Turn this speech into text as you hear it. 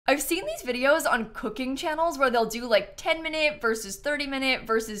I've seen these videos on cooking channels where they'll do like 10-minute versus 30-minute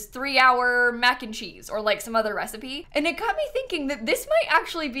versus 3-hour mac and cheese or like some other recipe. And it got me thinking that this might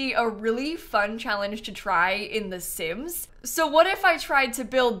actually be a really fun challenge to try in The Sims. So what if I tried to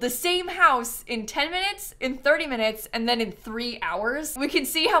build the same house in 10 minutes, in 30 minutes, and then in 3 hours? We can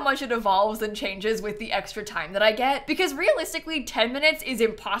see how much it evolves and changes with the extra time that I get, because realistically 10 minutes is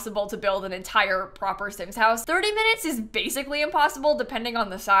impossible to build an entire proper Sims house. 30 minutes is basically impossible depending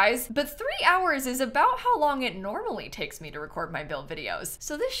on the size, but 3 hours is about how long it normally takes me to record my build videos.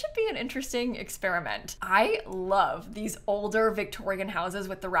 So this should be an interesting experiment. I love these older Victorian houses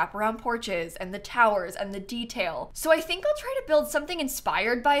with the wraparound porches and the towers and the detail. So I think I'll try to build something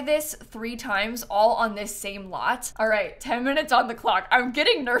inspired by this 3 times, all on this same lot. All right, 10 minutes on the clock. I'm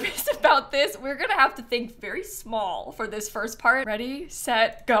getting nervous about this. We're gonna have to think very small for this first part. Ready,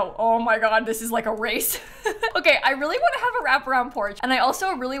 set, go. Oh my God, this is like a race. Okay, I really wanna have a wraparound porch, and I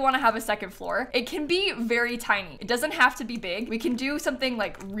also really wanna have a second floor. It can be very tiny. It doesn't have to be big. We can do something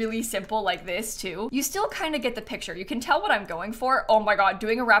like really simple like this too. You still kind of get the picture. You can tell what I'm going for. Oh my God,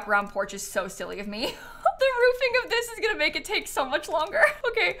 doing a wraparound porch is so silly of me. The roofing of this is gonna make it take so much longer.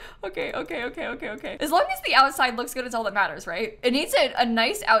 Okay. As long as the outside looks good, it's all that matters, right? It needs a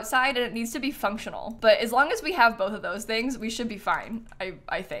nice outside and it needs to be functional. But as long as we have both of those things, we should be fine,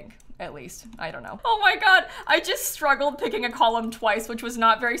 I think. At least, I don't know. Oh my God, I just struggled picking a column twice, which was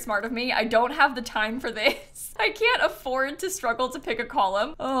not very smart of me. I don't have the time for this. I can't afford to struggle to pick a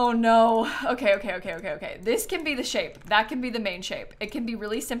column. Oh no. Okay. This can be the shape. That can be the main shape. It can be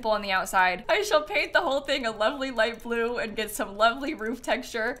really simple on the outside. I shall paint the whole thing a lovely light blue and get some lovely roof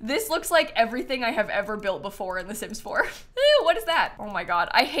texture. This looks like everything I have ever built before in The Sims 4. Ew, what is that? Oh my God,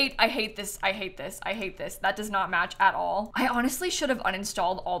 I hate this. That does not match at all. I honestly should have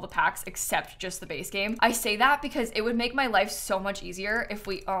uninstalled all the packs except just the base game. I say that because it would make my life so much easier if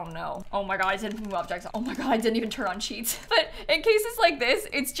we, oh no. Oh my God, I didn't move objects. Oh my God, I didn't even turn on cheats. But in cases like this,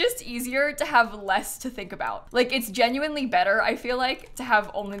 it's just easier to have less to think about. Like, it's genuinely better, I feel like, to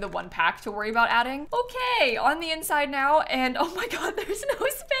have only the 1 pack to worry about adding. Okay, on the inside now, and oh my God, there's no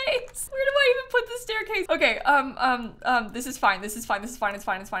space. Where do I even put the staircase? Okay, this is fine.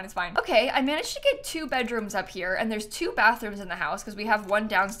 It's fine. Okay, I managed to get 2 bedrooms up here, and there's 2 bathrooms in the house because we have 1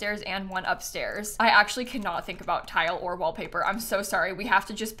 downstairs and 1 upstairs. I actually cannot think about tile or wallpaper. I'm so sorry. We have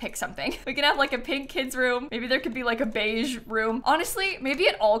to just pick something. We can have like a pink kids room. Maybe there could be like a beige room. Honestly, maybe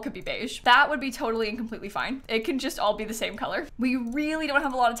it all could be beige. That would be totally and completely fine. It can just all be the same color. We really don't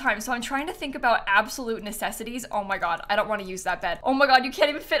have a lot of time, so I'm trying to think about absolute necessities. Oh my God, I don't want to use that bed. Oh my God, you can't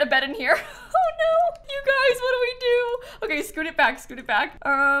even fit a bed in here. Oh no, you guys, what do we do? Okay, scoot it back.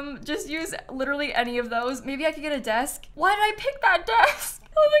 Just use literally any of those. Maybe I could get a desk. Why did I pick that desk?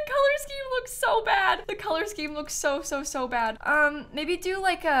 Oh, the color scheme looks so bad. The color scheme looks so bad. Maybe do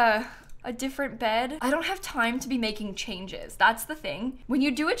like a different bed. I don't have time to be making changes. That's the thing. When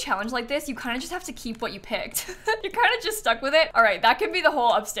you do a challenge like this, you kind of just have to keep what you picked. You're kind of just stuck with it. All right, that can be the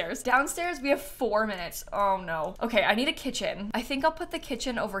whole upstairs. Downstairs, we have 4 minutes. Oh no. Okay, I need a kitchen. I think I'll put the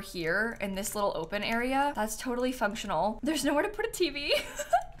kitchen over here in this little open area. That's totally functional. There's nowhere to put a TV.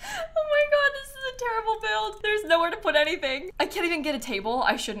 Oh my God, this is a terrible build. There's nowhere to put anything. I can't even get a table.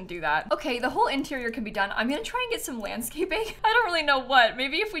 I shouldn't do that. Okay, the whole interior can be done. I'm gonna try and get some landscaping. I don't really know what.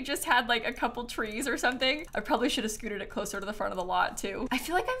 Maybe if we just had like a couple trees or something. I probably should have scooted it closer to the front of the lot too. I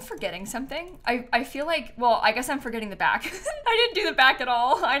feel like I'm forgetting something. I feel like, well, I guess I'm forgetting the back. I didn't do the back at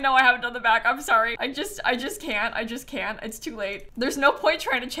all. I know I haven't done the back. I'm sorry. I just can't. It's too late. There's no point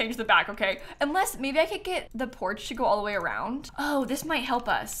trying to change the back, okay? Unless maybe I could get the porch to go all the way around. Oh, this might help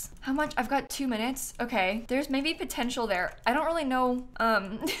us. How much? I've got 2 minutes. Okay, there's maybe potential there. I don't really know, I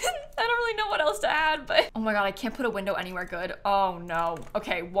don't really know what else to add, but oh my God, I can't put a window anywhere good. Oh no.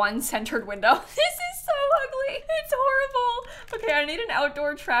 Okay, 1 centered window. This is so ugly. It's horrible. Okay, I need an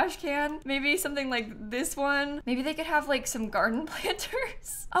outdoor trash can. Maybe something like this one. Maybe they could have like some garden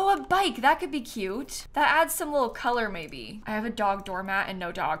planters. Oh, a bike. That could be cute. That adds some little color maybe. I have a dog doormat and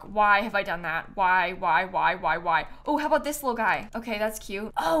no dog. Why have I done that? Why? Oh, how about this little guy? Okay, that's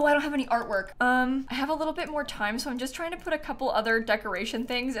cute. Oh, I don't have any artwork. I have a little bit more time, so I'm just trying to put a couple other decoration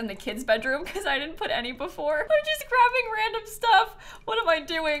things in the kids' bedroom because I didn't put any before. I'm just grabbing random stuff. What am I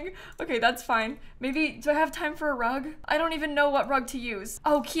doing? Okay, that's fine. Maybe, do I have time for a rug? I don't even know what rug to use.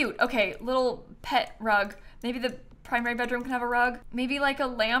 Oh, cute. Okay, little pet rug. Maybe the primary bedroom can have a rug. Maybe like a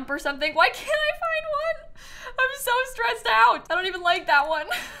lamp or something. Why can't I find one? I'm so stressed out. I don't even like that one.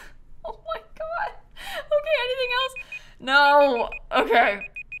 Oh my God. Okay, anything else? No. Okay.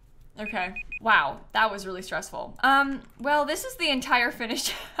 Wow, that was really stressful. Well, this is the entire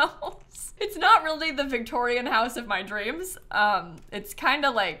finished house. house. It's not really the Victorian house of my dreams. It's kind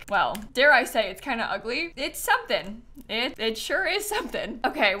of like, well, dare I say it's kind of ugly. It's something. It sure is something.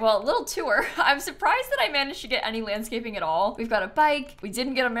 Okay, well, little tour. I'm surprised that I managed to get any landscaping at all. We've got a bike. We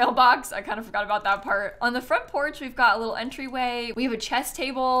didn't get a mailbox. I kind of forgot about that part. On the front porch, we've got a little entryway. We have a chess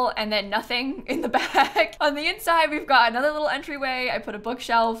table and then nothing in the back. On the inside, we've got another little entryway. I put a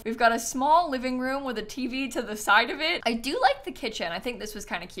bookshelf. We've got a small living room with a TV to the side of it. I do like the kitchen. I think this was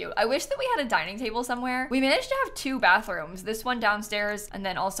kind of cute. I wish that we had a dining table somewhere. We managed to have 2 bathrooms, this one downstairs and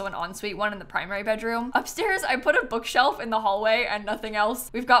then also an ensuite one in the primary bedroom. Upstairs, I put a bookshelf in the hallway and nothing else.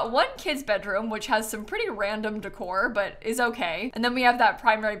 We've got one kid's bedroom, which has some pretty random decor, but is okay. And then we have that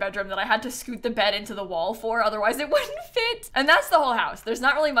primary bedroom that I had to scoot the bed into the wall for, otherwise it wouldn't fit. And that's the whole house. There's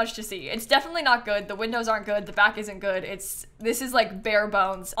not really much to see. It's definitely not good. The windows aren't good. The back isn't good. This is like bare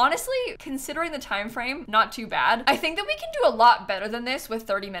bones. Honestly, considering the time frame, not too bad. I think that we can do a lot better than this with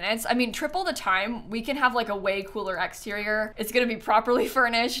 30 minutes. I mean, triple the time, we can have like a way cooler exterior. It's gonna be properly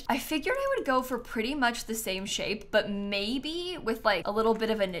furnished. I figured I would go for pretty much the same shape, but maybe with like a little bit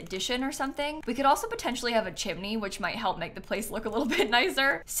of an addition or something. We could also potentially have a chimney, which might help make the place look a little bit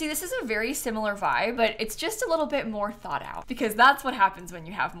nicer. See, this is a very similar vibe, but it's just a little bit more thought out, because that's what happens when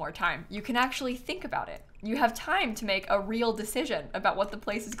you have more time. You can actually think about it. You have time to make a real decision about what the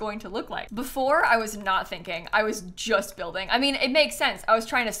place is going to look like. Before, I was not thinking. I was just building. I mean, it makes sense. I was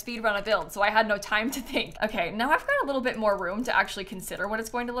trying to speed run a build, so I had no time to think. Okay, now I've got a little bit more room to actually consider what it's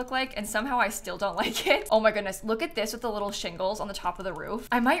going to look like, and somehow I still don't like it. Oh my goodness, look at this with the little shingles on the top of the roof.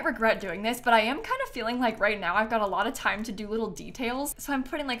 I might regret doing this, but I am kind of feeling like right now I've got a lot of time to do little details, so I'm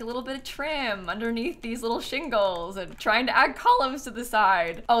putting like a little bit of trim underneath these little shingles and trying to add columns to the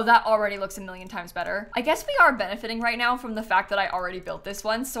side. Oh, that already looks a million times better. I guess we are benefiting right now from the fact that I already built this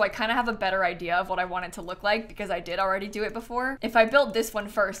one, so I kind of have a better idea of what I want it to look like because I did already do it before. If I built this one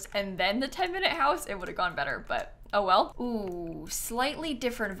first and then the 10-minute house, it would have gone better, but oh well. Ooh, slightly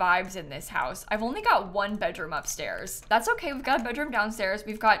different vibes in this house. I've only got 1 bedroom upstairs. That's okay, we've got a bedroom downstairs.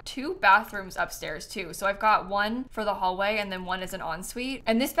 We've got 2 bathrooms upstairs too. So I've got one for the hallway and then one is an ensuite.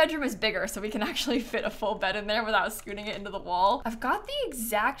 And this bedroom is bigger, so we can actually fit a full bed in there without scooting it into the wall. I've got the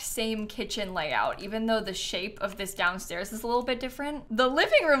exact same kitchen layout, even though the shape of this downstairs is a little bit different. The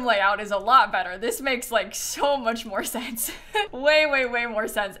living room layout is a lot better. This makes like so much more sense. way more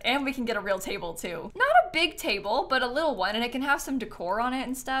sense. And we can get a real table too. Not a big table, but a little one, and it can have some decor on it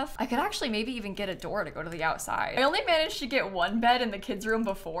and stuff. I could actually maybe even get a door to go to the outside. I only managed to get 1 bed in the kids' room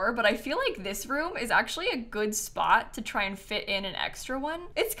before, but I feel like this room is actually a good spot to try and fit in an extra one.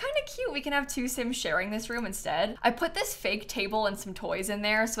 It's kind of cute. We can have 2 Sims sharing this room instead. I put this fake table and some toys in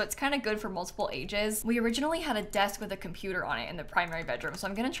there, so it's kind of good for multiple ages. We originally had a desk with a computer on it in the primary bedroom, so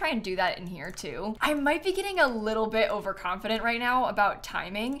I'm gonna try and do that in here too. I might be getting a little bit overconfident right now about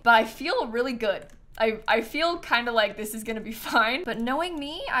timing, but I feel really good. I feel kind of like this is gonna be fine, but knowing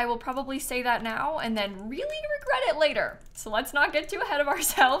me, I will probably say that now and then really regret it later. So let's not get too ahead of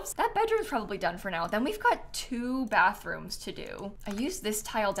ourselves. That bedroom's probably done for now. Then we've got 2 bathrooms to do. I used this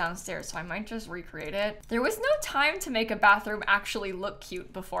tile downstairs, so I might just recreate it. There was no time to make a bathroom actually look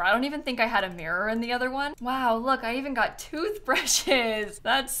cute before. I don't even think I had a mirror in the other one. Wow, look, I even got toothbrushes.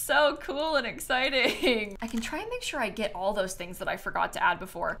 That's so cool and exciting. I can try and make sure I get all those things that I forgot to add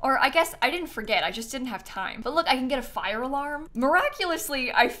before. Or I guess I didn't forget, I just didn't have time. But look, I can get a fire alarm.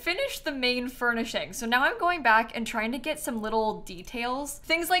 Miraculously, I finished the main furnishing. So now I'm going back and trying to get some little details.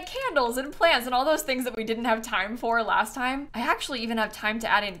 Things like candles and plants and all those things that we didn't have time for last time. I actually even have time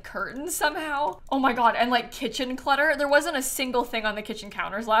to add in curtains somehow. Oh my god, and like kitchen clutter. There wasn't a single thing on the kitchen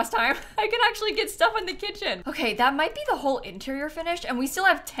counters last time. I can actually get stuff in the kitchen. Okay, that might be the whole interior finished and we still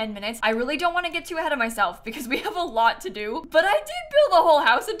have 10 minutes. I really don't want to get too ahead of myself because we have a lot to do, but I did build the whole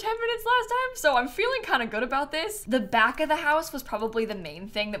house in 10 minutes last time, so I'm feeling kind of good about this. The back of the house was probably the main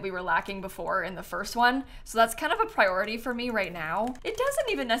thing that we were lacking before in the first one, so that's kind of a priority for me right now. It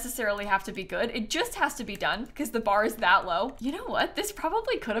doesn't even necessarily have to be good, it just has to be done because the bar is that low. You know what? This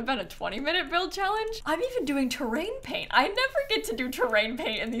probably could have been a 20-minute build challenge. I'm even doing terrain paint. I never get to do terrain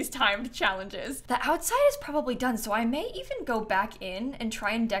paint in these timed challenges. The outside is probably done, so I may even go back in and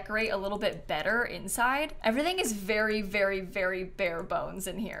try and decorate a little bit better inside. Everything is very bare bones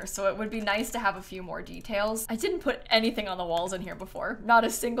in here, so it would be nice to have a few more details. I didn't put anything on the walls in here before. Not a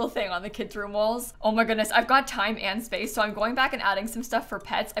single thing on the kids' room walls. Oh my goodness, I've got time and space, so I'm going back and adding some stuff for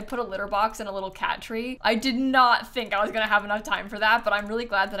pets. I put a litter box and a little cat tree. I did not think I was gonna have enough time for that, but I'm really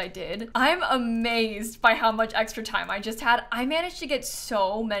glad that I did. I'm amazed by how much extra time I just had. I managed to get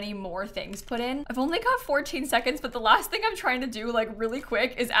so many more things put in. I've only got 14 seconds, but the last thing I'm trying to do like really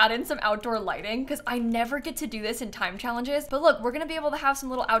quick is add in some outdoor lighting because I never get to do this in time challenges. But look, we're gonna be able to have some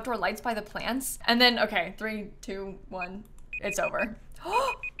little outdoor lights by the plants. And then, okay, 3, 2, 1, it's over.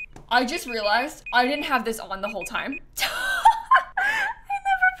 I just realized I didn't have this on the whole time.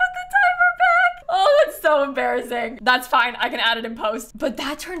 Oh, it's so embarrassing. That's fine, I can add it in post. But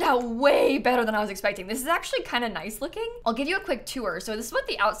that turned out way better than I was expecting. This is actually kind of nice looking. I'll give you a quick tour. So this is what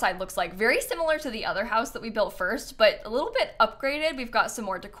the outside looks like. Very similar to the other house that we built first, but a little bit upgraded. We've got some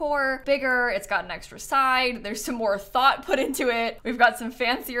more decor, bigger, it's got an extra side. There's some more thought put into it. We've got some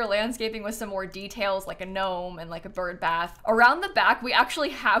fancier landscaping with some more details like a gnome and like a bird bath. Around the back, we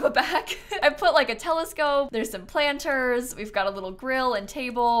actually have a back. I put like a telescope. There's some planters. We've got a little grill and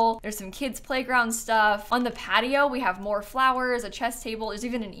table. There's some kids' playground stuff. On the patio, we have more flowers, a chess table, there's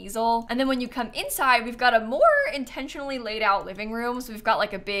even an easel. And then when you come inside, we've got a more intentionally laid out living room. So we've got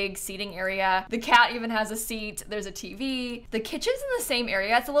like a big seating area. The cat even has a seat. There's a TV. The kitchen's in the same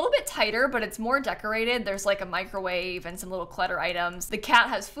area. It's a little bit tighter, but it's more decorated. There's like a microwave and some little clutter items. The cat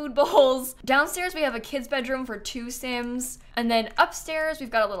has food bowls. Downstairs, we have a kid's bedroom for 2 Sims. And then upstairs,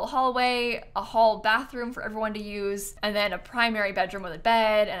 we've got a little hallway, a hall bathroom for everyone to use, and then a primary bedroom with a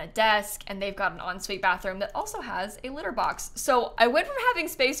bed and a desk, and they've got an ensuite bathroom that also has a litter box. So I went from having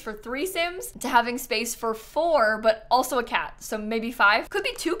space for 3 Sims to having space for 4, but also a cat. So maybe 5. Could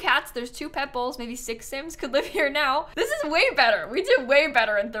be 2 cats. There's 2 pet bowls. Maybe 6 Sims could live here now. This is way better. We did way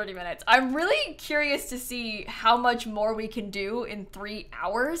better in 30 minutes. I'm really curious to see how much more we can do in 3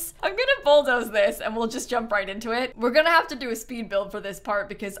 hours. I'm gonna bulldoze this and we'll just jump right into it. We're gonna have to do a speed build for this part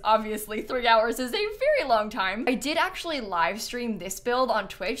because obviously 3 hours is a very long time. I did actually live stream this build on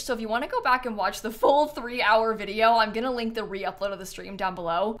Twitch, so if you want to go back and watch the full 3-hour video, I'm gonna link the re-upload of the stream down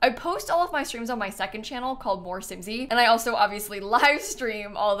below. I post all of my streams on my second channel called lilsimsie, and I also obviously live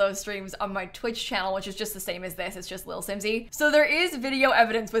stream all those streams on my Twitch channel, which is just the same as this, it's just lilsimsie. So there is video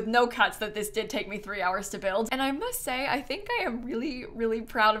evidence with no cuts that this did take me 3 hours to build, and I must say, I think I am really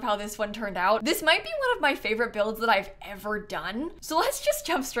proud of how this one turned out. This might be one of my favorite builds that I've ever done. So let's just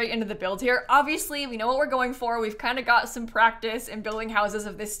jump straight into the build here. Obviously, we know what we're going for. We've kind of got some practice in building houses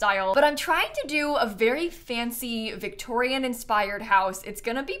of this style, but I'm trying to do a very fancy Victorian inspired house. It's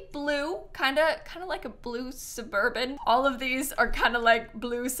gonna be blue, kind of like a blue suburban. All of these are kind of like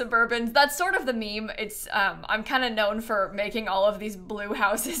blue suburbans. That's sort of the meme. It's I'm kind of known for making all of these blue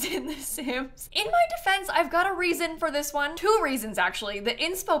houses in The Sims. In my defense, I've got a reason for this one. 2 reasons actually. The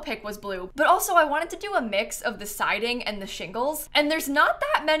inspo pick was blue, but also I wanted to do a mix of the siding and the shingles. And there's not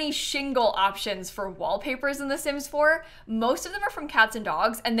that many shingle options for wallpapers in The Sims 4. Most of them are from cats and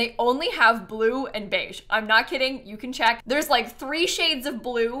dogs, and they only have blue and beige. I'm not kidding, you can check. There's like 3 shades of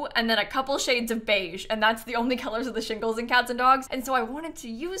blue and then a couple shades of beige, and that's the only colors of the shingles in cats and dogs. And so I wanted to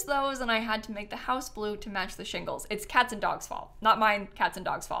use those, and I had to make the house blue to match the shingles. It's cats and dogs' fault. Not mine, cats and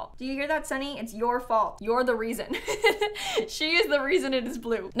dogs' fault. Do you hear that, Sunny? It's your fault. You're the reason. She is the reason it is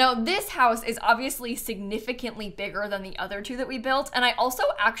blue. Now, this house is obviously significantly bigger than the other 2 that we built, and I also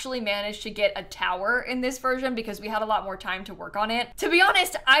actually managed to get a tower in this version because we had a lot more time to work on it. To be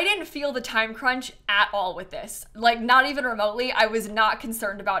honest, I didn't feel the time crunch at all with this. Like, not even remotely. I was not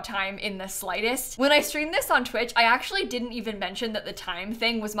concerned about time in the slightest. When I streamed this on Twitch, I actually didn't even mention that the time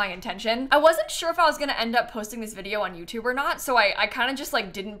thing was my intention. I wasn't sure if I was gonna end up posting this video on YouTube or not, so I kind of just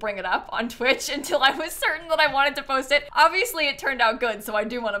like didn't bring it up on Twitch until I was certain that I wanted to post it. Obviously, it turned out good, so I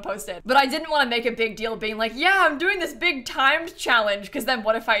do want to post it. But I didn't want to make a big deal being like, yeah, I'm doing this big timed challenge, because then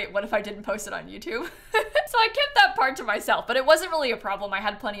what if I didn't post it on YouTube? So I kept that part to myself, but it wasn't really a problem. I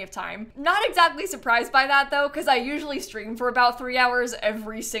had plenty of time. Not exactly surprised by that though, because I usually stream for about 3 hours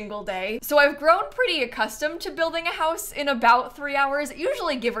every single day. So I've grown pretty accustomed to building a house in about 3 hours,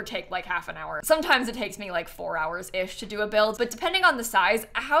 usually give or take like half an hour. Sometimes it takes me like 4 hours-ish to do a build, but depending on the size,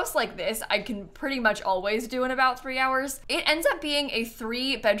 a house like this, I can pretty much always do in about 3 hours. It ends up being a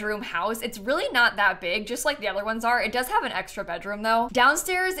 3-bedroom house. It's really not that big, just like the other ones are. It does have an extra bedroom though.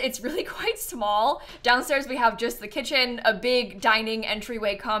 Downstairs, it's really quite small. Downstairs, we have just the kitchen, a big dining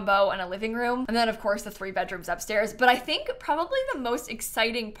entryway combo, and a living room. And then of course the 3 bedrooms upstairs. But I think probably the most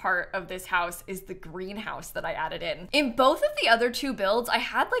exciting part of this house is the greenhouse that I added in. In both of the other 2 builds, I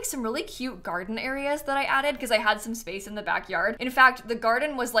had like some really cute garden areas that I added because I had some space in the backyard. In fact, the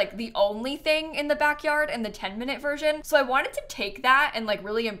garden was like the only thing in the backyard in the 10-minute version. So I wanted to take that and like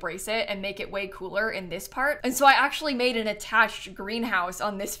really embrace it and make it way cooler in this part. And so I actually actually made an attached greenhouse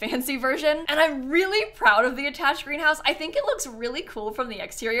on this fancy version, and I'm really proud of the attached greenhouse. I think it looks really cool from the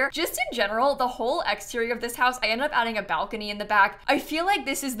exterior. Just in general, the whole exterior of this house, I ended up adding a balcony in the back. I feel like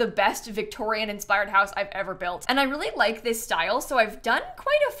this is the best Victorian inspired house I've ever built, and I really like this style, so I've done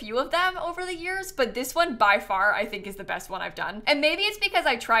quite a few of them over the years, but this one by far I think is the best one I've done. And maybe it's because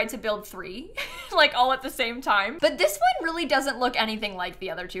I tried to build 3 like all at the same time, but this one really doesn't look anything like the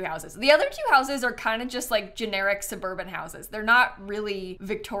other 2 houses. The other 2 houses are kind of just like generic suburban houses. They're not really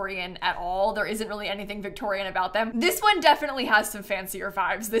Victorian at all. There isn't really anything Victorian about them. This one definitely has some fancier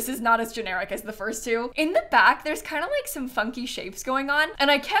vibes. This is not as generic as the first 2. In the back, there's kind of like some funky shapes going on,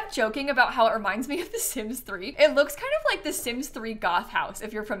 and I kept joking about how it reminds me of The Sims 3. It looks kind of like The Sims 3 goth house,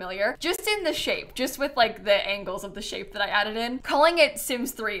 if you're familiar, just in the shape, just with like the angles of the shape that I added in. Calling it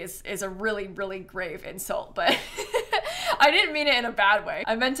Sims 3 is a really, really grave insult, but I didn't mean it in a bad way.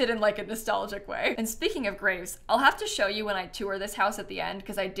 I meant it in like a nostalgic way. And speaking of graves, I'll have to show you when I tour this house at the end,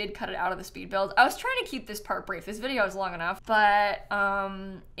 because I did cut it out of the speed build. I was trying to keep this part brief. This video is long enough, but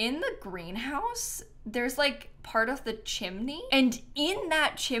in the greenhouse, there's like part of the chimney, and in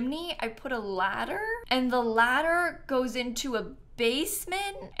that chimney I put a ladder, and the ladder goes into a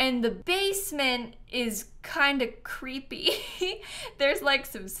basement, and the basement is kind of creepy. There's like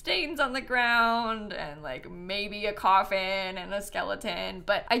some stains on the ground and like maybe a coffin and a skeleton,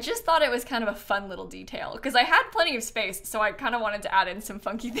 but I just thought it was kind of a fun little detail because I had plenty of space, so I kind of wanted to add in some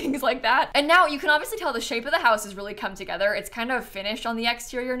funky things like that. And now you can obviously tell the shape of the house has really come together. It's kind of finished on the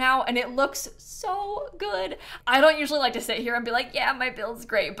exterior now, and it looks so good. I don't usually like to sit here and be like, yeah, my build's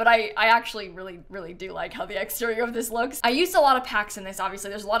great, but I actually really do like how the exterior of this looks. I used a lot of packs in this, obviously.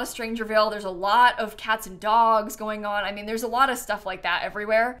 There's a lot of Strangerville, there's a lot of cats and dogs going on. I mean, there's a lot of stuff like that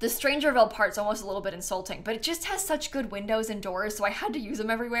everywhere. The Strangerville part's almost a little bit insulting, but it just has such good windows and doors, so I had to use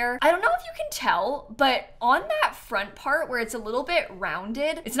them everywhere. I don't know if you can tell, but on that front part where it's a little bit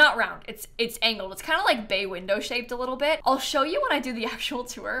rounded, it's not round, it's angled. It's kind of like bay window shaped a little bit. I'll show you when I do the actual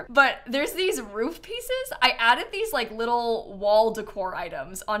tour, but there's these roof pieces. I added these like little wall decor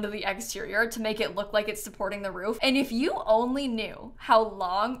items onto the exterior to make it look like it's supporting the roof. And if you only knew how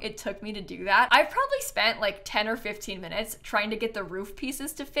long it took me to do that, I've probably spent like 10 or 15 minutes trying to get the roof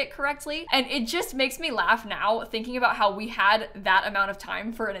pieces to fit correctly. And it just makes me laugh now thinking about how we had that amount of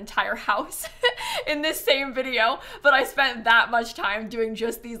time for an entire house in this same video, but I spent that much time doing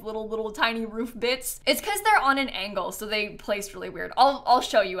just these little tiny roof bits. It's because they're on an angle, so they placed really weird. I'll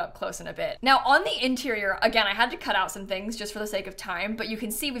show you up close in a bit. Now on the interior, again, I had to cut out some things just for the sake of time, but you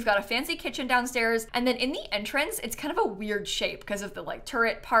can see we've got a fancy kitchen downstairs, and then in the entrance, it's kind of a weird shape because of the like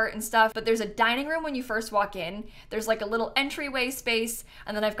turret part and stuff, but there's a dining room when you first walk in. There's like a little entryway space,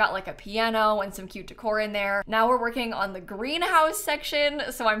 and then I've got like a piano and some cute decor in there. Now we're working on the greenhouse section,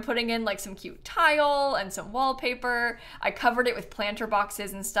 so I'm putting in like some cute tile and some wallpaper. I covered it with planter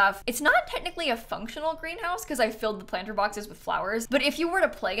boxes and stuff. It's not technically a functional greenhouse because I filled the planter boxes with flowers, but if you were to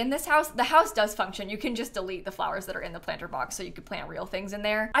play in this house, the house does function. You can just delete the flowers that are in the planter box so you could plant real things in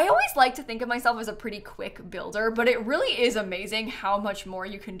there. I always like to think of myself as a pretty quick builder, but it really is amazing how much more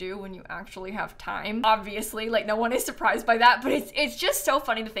you can do when you actually have time. Obviously, like no one is surprised by that, but it's just so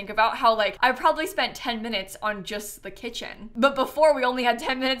funny to think about how like I probably spent 10 minutes on just the kitchen, but before we only had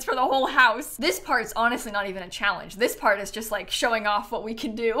 10 minutes for the whole house. This part's honestly not even a challenge. This part is just like showing off what we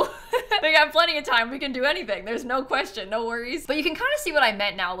can do. We got plenty of time. We can do anything. There's no question, no worries. But you can kind of see what I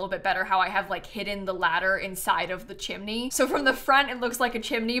meant now a little bit better, how I have like hidden the ladder inside of the chimney. So from the front, it looks like a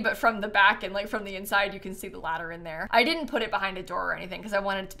chimney, but from the back and like from the inside, you can see the ladder in there. I didn't put it behind a door or anything because I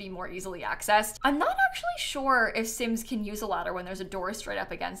wanted it to be more easily accessed. I'm not actually sure if Sims can use a ladder when there's a door straight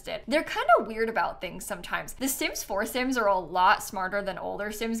up against it. They're kind of weird about things sometimes. The Sims 4 Sims are a lot smarter than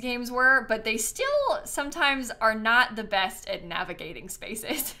older Sims games were, but they still sometimes are not the best at navigating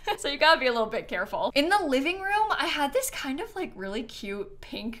spaces. So you gotta be a little bit careful. In the living room, I had this kind of like really cute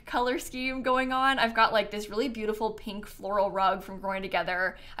pink color scheme going on. I've got like this really beautiful pink floral rug from Growing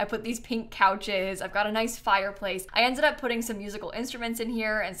Together. I put these pink couches. I've got a nice fireplace. I ended up putting some musical instruments in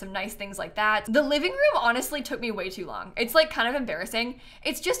here and some nice things like that. The living room honestly took me way too long. It's like kind of embarrassing.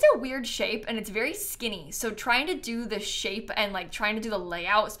 It's just a weird shape and it's very skinny. So trying to do the shape and like trying to do the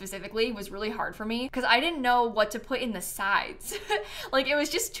layout specifically was really hard for me because I didn't know what to put in the sides. Like it was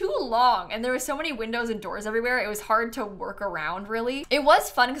just too long and there were so many windows and doors everywhere. It was hard to work around, really. It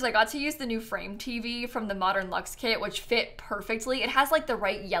was fun because I got to use the new frame TV from the Modern Luxe kit, which fit perfectly. It has like the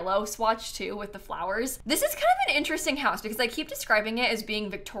right yellow swatch too with the flowers. This is kind of an interesting house because I keep describing it as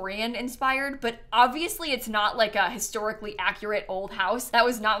being Victorian inspired, but obviously it's not like a historically accurate old house. That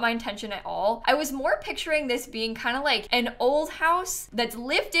was not my intention at all. I was more picturing this being kind of like an old house that's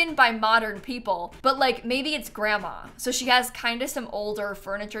lived in by modern people, but like maybe it's grandma. So she has kind of some older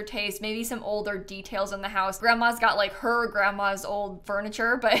furniture taste, maybe some older details in the house. Grandma's got like her grandma's old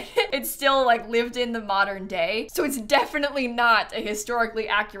furniture, but it's still like lived in the modern day. So it's definitely not a historically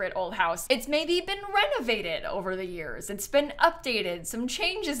accurate old house. It's maybe been renovated over the years. It's been updated. Some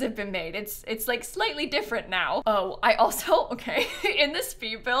changes have been made. It's like slightly different now. Oh, I also, okay, in the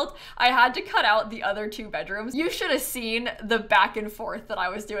speed build, I had to cut out the other two bedrooms. You should have seen the back and forth that I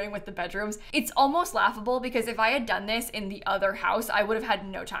was doing with the bedrooms. It's almost laughable because if I had done this in the other house, I would have had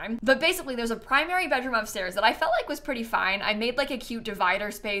no time. But basically there's a primary bedroom upstairs that I felt like was pretty fine. I made like a cute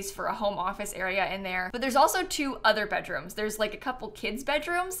divider space for a home office area in there, but there's also two other bedrooms. There's like a couple kids'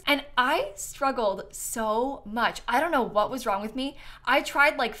 bedrooms and I struggled so much. I don't know what was wrong with me. I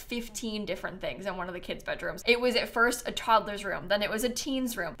tried like 15 different things in one of the kids' bedrooms. It was at first a toddler's room, then it was a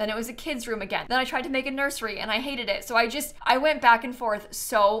teen's room, then it was a kid's room again. Then I tried to make a nursery and I hated it. So I went back and forth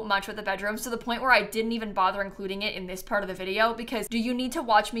so much with the bedrooms to the point where I didn't even bother including it in this part of the video because do you need to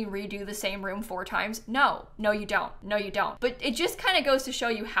watch me redo the same room 4 times? No, you don't. No, you don't. But it just kind of goes to show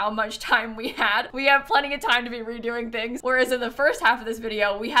you how much time we had. We have plenty of time to be redoing things. Whereas in the first half of this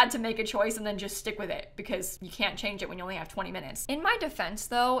video, we had to make a choice and then just stick with it because you can't change it when you only have 20 minutes. In my defense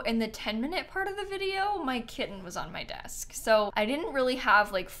though, in the 10-minute part of the video, my kitten was on my desk. So I didn't really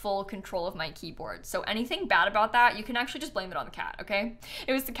have like full control of my keyboard. So anything bad about that, you can actually just blame it on the cat, okay?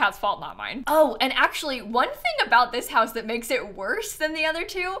 It was the cat's fault, not mine. Oh, and actually one thing about this house that makes it worse than the other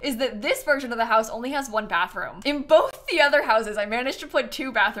two is that this version of the house only has 1 bathroom. In both the other houses, I managed to put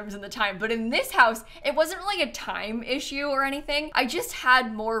 2 bathrooms in the time, but in this house, it wasn't really a time issue or anything. I just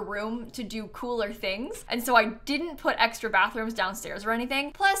had more room to do cooler things. And so I didn't put extra bathrooms downstairs or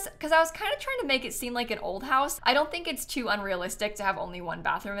anything. Plus, because I was kind of trying to make it seem like an old house, I don't think it's too unrealistic to have only 1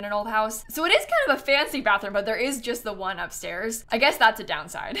 bathroom in an old house. So it is kind of a fancy bathroom, but there is just the one upstairs. I guess that's a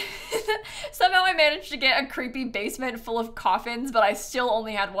downside. Somehow I managed to get a creepy basement full of coffins, but I still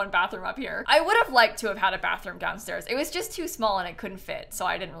only had 1 bathroom up here. I would have liked to have had a bathroom downstairs. It was just too small and it couldn't fit, so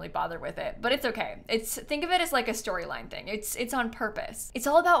I didn't really bother with it, but it's okay. Think of it as like a storyline thing. It's on purpose. It's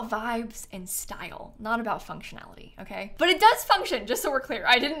all about vibes and style, not about functionality, okay? But it does function, just so we're clear.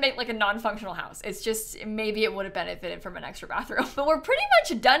 I didn't make like a non-functional house. It's just maybe it would have benefited from an extra bathroom. But we're pretty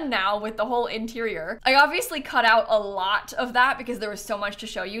much done now with the whole interior. I obviously cut out a lot of that because there was so much to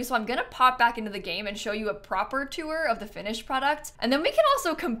show you, so I'm gonna pop back into the game and show you a proper tour of the finished product, and then we can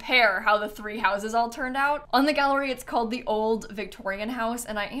also compare how the 3 houses all turned out. On the gallery, it's called the Old Victorian House,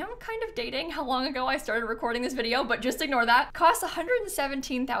 and I am kind of dating how long ago I started recording this video, but just ignore that. Costs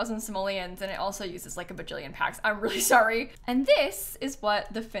 117,000 simoleons, and it also uses like a bajillion packs. I'm really sorry. And this is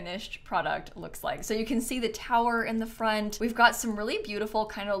what the finished product looks like. So you can see the tower in the front. We've got some really beautiful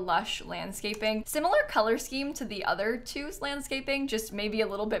kind of lush landscaping. Similar color scheme to the other 2's landscaping, just maybe a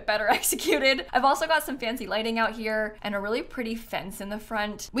little bit better executed. I've also got some fancy lighting out here and a really pretty fence in the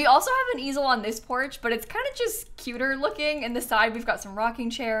front. We also have an easel on this porch, but it's kind of just cuter looking. In the side, we've got some rocking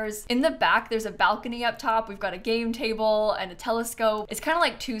chairs. In the back, there's a balcony up top. We've got a game table and a telescope. It's kind of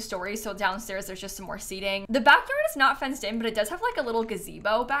like 2 stories, so downstairs there's just some more seating. The backyard is not fenced in, but it does have like a little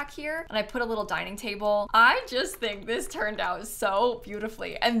gazebo back here, and I put a little dining table. I just think this turned out so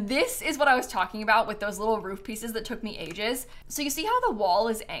beautifully. And this is what I was talking about with those little roof pieces that took me ages. So you see how the wall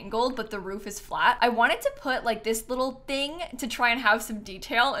is angled, but the roof is flat? I wanted to put like this little thing to try and have some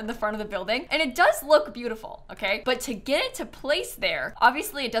detail in the front of the building, and it does look beautiful, okay? But to get it to place there,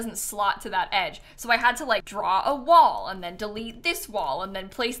 obviously it doesn't slot to that edge. So I had to like draw a wall and then delete this wall and then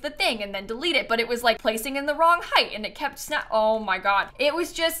place the thing and then delete it, but it was like placing in the wrong height and it kept oh my God. It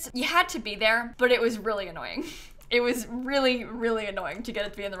was just, you had to be there, but it was really annoying. It was really, really annoying to get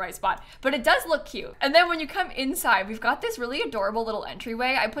it to be in the right spot, but it does look cute. And then when you come inside, we've got this really adorable little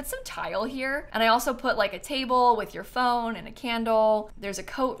entryway. I put some tile here, and I also put like a table with your phone and a candle. There's a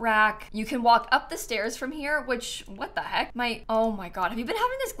coat rack. You can walk up the stairs from here, which, what the heck? Oh my God, have you been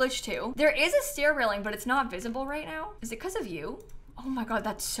having this glitch too? There is a stair railing, but it's not visible right now. Is it because of you? Oh my god,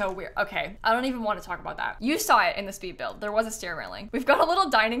 that's so weird. Okay, I don't even want to talk about that. You saw it in the speed build. There was a stair railing. We've got a little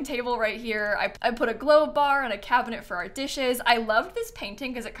dining table right here. I put a glow bar and a cabinet for our dishes. I loved this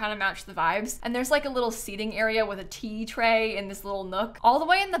painting because it kind of matched the vibes. And there's like a little seating area with a tea tray in this little nook. All the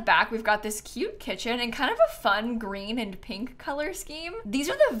way in the back, we've got this cute kitchen and kind of a fun green and pink color scheme. These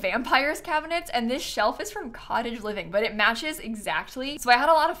are the vampires cabinets, and this shelf is from Cottage Living, but it matches exactly. So I had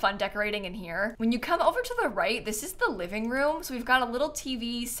a lot of fun decorating in here. When you come over to the right, this is the living room. So we've got a little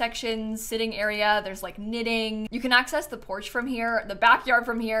TV section, sitting area. There's like knitting. You can access the porch from here, the backyard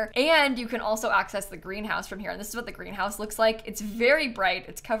from here, and you can also access the greenhouse from here. And this is what the greenhouse looks like. It's very bright.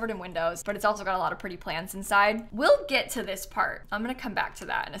 It's covered in windows, but it's also got a lot of pretty plants inside. We'll get to this part. I'm gonna come back to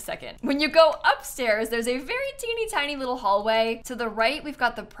that in a second. When you go upstairs, there's a very teeny tiny little hallway. To the right, we've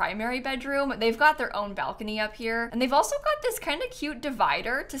got the primary bedroom. They've got their own balcony up here. And they've also got this kind of cute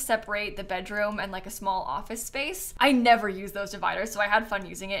divider to separate the bedroom and like a small office space. I never use those dividers, so I had fun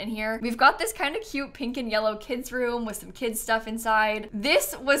using it in here. We've got this kind of cute pink and yellow kids room with some kids stuff inside.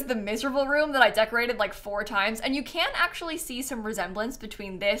 This was the miserable room that I decorated like 4 times, and you can actually see some resemblance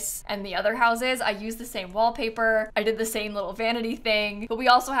between this and the other houses. I used the same wallpaper. I did the same little vanity thing, but we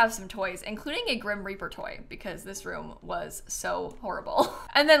also have some toys, including a Grim Reaper toy, because this room was so horrible.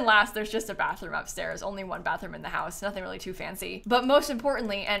 And then last, there's just a bathroom upstairs. Only one bathroom in the house, nothing really too fancy. But most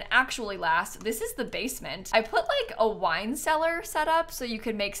importantly, and actually last, this is the basement. I put like a wine cellar set up so you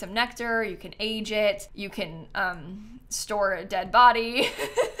could make some nectar, you can age it, you can store a dead body,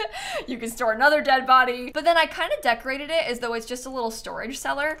 you can store another dead body. But then I kind of decorated it as though it's just a little storage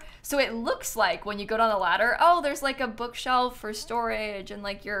cellar. So it looks like when you go down the ladder, oh, there's like a bookshelf for storage and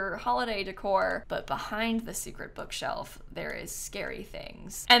like your holiday decor. But behind the secret bookshelf, there is scary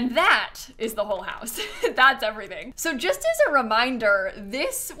things. And that is the whole house. That's everything. So just as a reminder,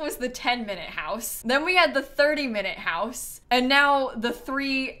 this was the 10-minute house. Then we had the 30-minute house. And now the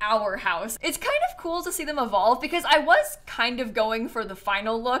 3-hour house. It's kind of cool to see them evolve because I was kind of going for the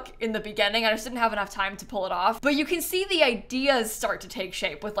final look in the beginning. I just didn't have enough time to pull it off. But you can see the ideas start to take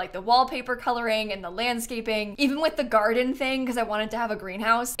shape with like the wallpaper coloring and the landscaping, even with the garden thing because I wanted to have a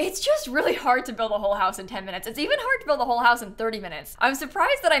greenhouse. It's just really hard to build a whole house in 10 minutes. It's even hard to build a whole house in 30 minutes. I'm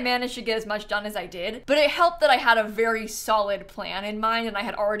surprised that I managed to get as much done as I did, but it helped that I had a very solid plan in mind and I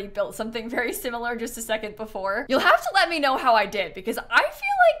had already built something very similar just a second before. You'll have to let me know how I did because I feel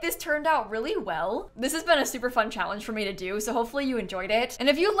like this turned out really well. This has been a super fun challenge for me to do, so hopefully you enjoyed it. And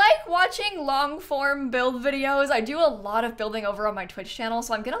if you like watching long form build videos, I do a lot of building over on my Twitch channel,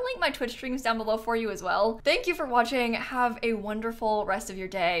 so I'm gonna link my Twitch streams down below for you as well. Thank you for watching. Have a wonderful rest of your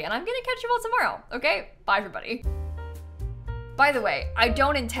day, and I'm gonna catch you all tomorrow. Okay, bye everybody. By the way, I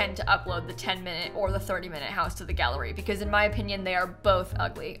don't intend to upload the 10-minute or the 30-minute house to the gallery because in my opinion, they are both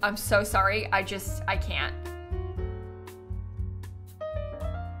ugly. I'm so sorry, I can't.